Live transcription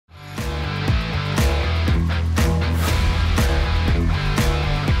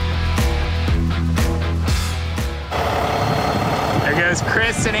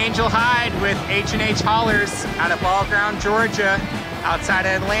Kris and Angel Hyde with H&H Haulers out of Ball Ground, Georgia, outside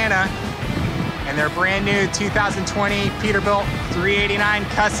of Atlanta. And their brand new 2020 Peterbilt 389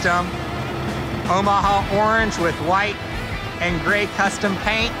 Custom Omaha Orange with white and gray custom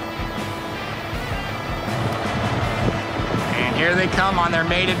paint. And here they come on their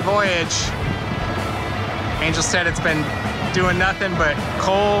maiden voyage. Angel said it's been doing nothing but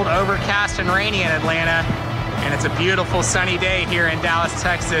cold, overcast, and rainy in Atlanta. And it's a beautiful sunny day here in Dallas,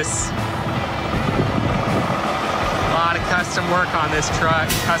 Texas. A lot of custom work on this truck.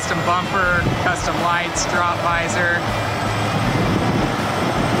 Custom bumper, custom lights, drop visor.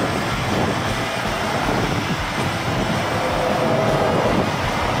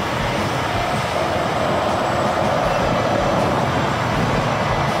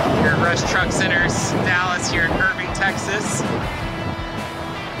 Here at Rush Truck Centers, Dallas, here in Irving, Texas.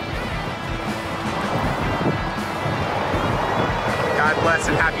 God bless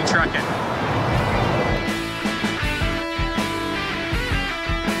and happy trucking.